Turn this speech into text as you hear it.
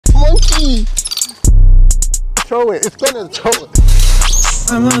monkey! Throw it. It's gonna throw it.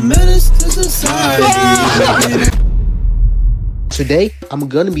 I'm a menace to society. Today, I'm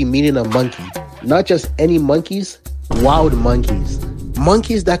gonna be meeting a monkey. Not just any monkeys, wild monkeys.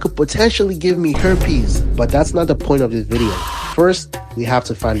 Monkeys that could potentially give me herpes. But that's not the point of this video. First, we have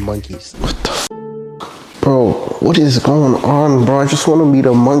to find monkeys. What the f? Bro, what is going on, bro? I just want to meet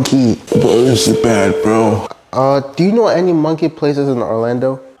a monkey. Bro, this is bad, bro. Do you know any monkey places in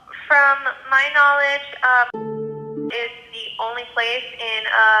Orlando? From my knowledge, is the only place in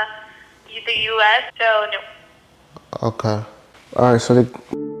the U.S., so no. Okay. Alright, so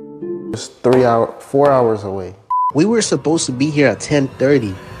it's 4 hours away. We were supposed to be here at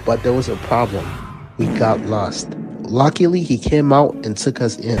 10:30, but there was a problem. We got lost. Luckily, he came out and took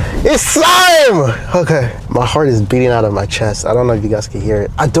us in. It's time! Okay, my heart is beating out of my chest. I don't know if you guys can hear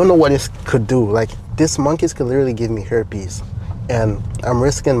it. I don't know what this could do. Like, this monkeys could literally give me herpes. And I'm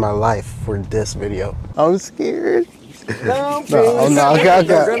risking my life for this video. I'm scared. No, okay.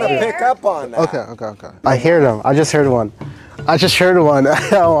 They're gonna pick up on that. Okay. I hear them. I just heard one. Oh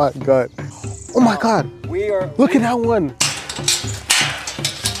my god. Oh my god. Look at that one.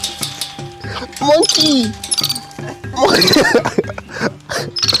 Monkey.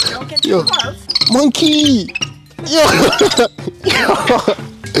 Don't get too close. Monkey. Yo.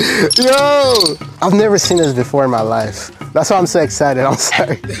 I've never seen this before in my life. That's why I'm so excited. I'm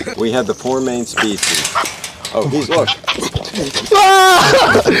sorry. We had the 4 main species. Oh, look.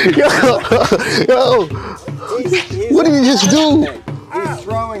 Yo. What did he just do? He's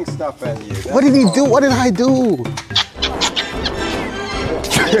throwing stuff at you. What did he do? What did I do?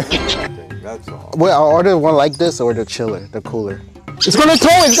 That's all. Wait, I'll order one like this or the chiller, the cooler. It's gonna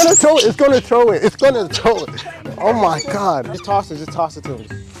throw it, it's gonna throw it. Oh my god. Just toss it to him.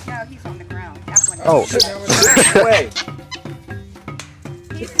 No, he's on the ground. That one. Oh. Wait.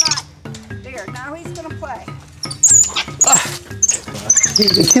 He's not there. Now he's gonna play.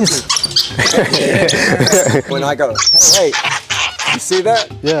 When I go, hey, you see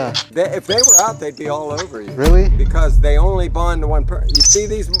that? Yeah. If they were out, they'd be all over you. Really? Because they only bond to one person. You see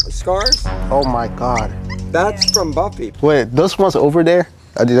these scars? Oh my god. That's from Buffy. Wait, those ones over there?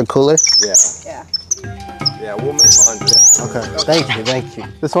 I did a cooler? Yeah. Yeah. Yeah, we'll move on to that. Okay. Thank you.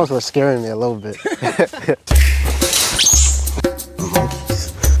 This ones were scaring me a little bit.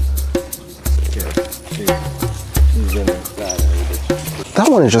 That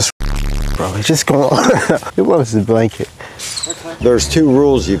one is just bro. It's just going on. It was the blanket. There's 2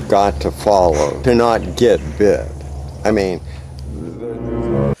 rules you've got to follow to not get bit. I mean,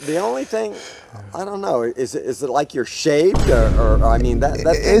 the only thing, I don't know, is it like you're shaved or I mean that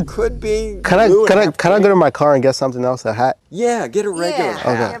thing could be. Can I go to my car and get something else? A hat? Yeah, get a regular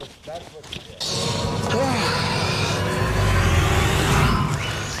hat. Okay.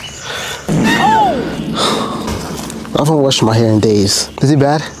 I haven't washed my hair in days. Is it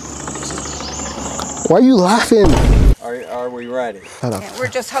bad? Why are you laughing? Are we ready? Yeah, we're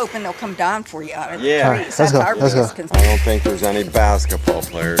just hoping they'll come down for you out of the Yeah. trees. Let's That's go, our let's go. biggest concern. I don't think there's any basketball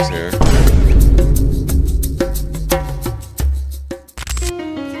players here.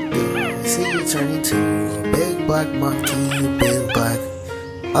 See you turn into a big black monkey, big black.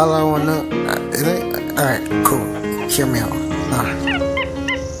 All I wanna, alright, cool. Hear me out.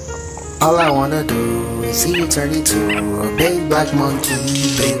 All I wanna do is see you turn into a big black monkey,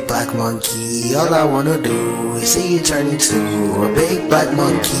 big black monkey. All I wanna do is see you turn into a big black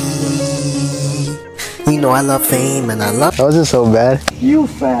monkey. You know I love fame and I love. That wasn't so bad. You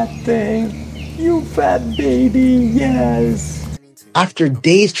fat thing. You fat baby. Yes. After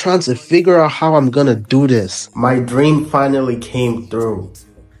days trying to figure out how I'm gonna do this, my dream finally came through.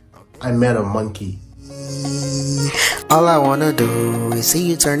 I met a monkey. All I wanna do is see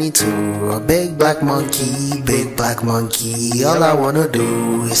you turn into a big black monkey, big black monkey. All I wanna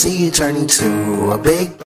do is see you turn into a big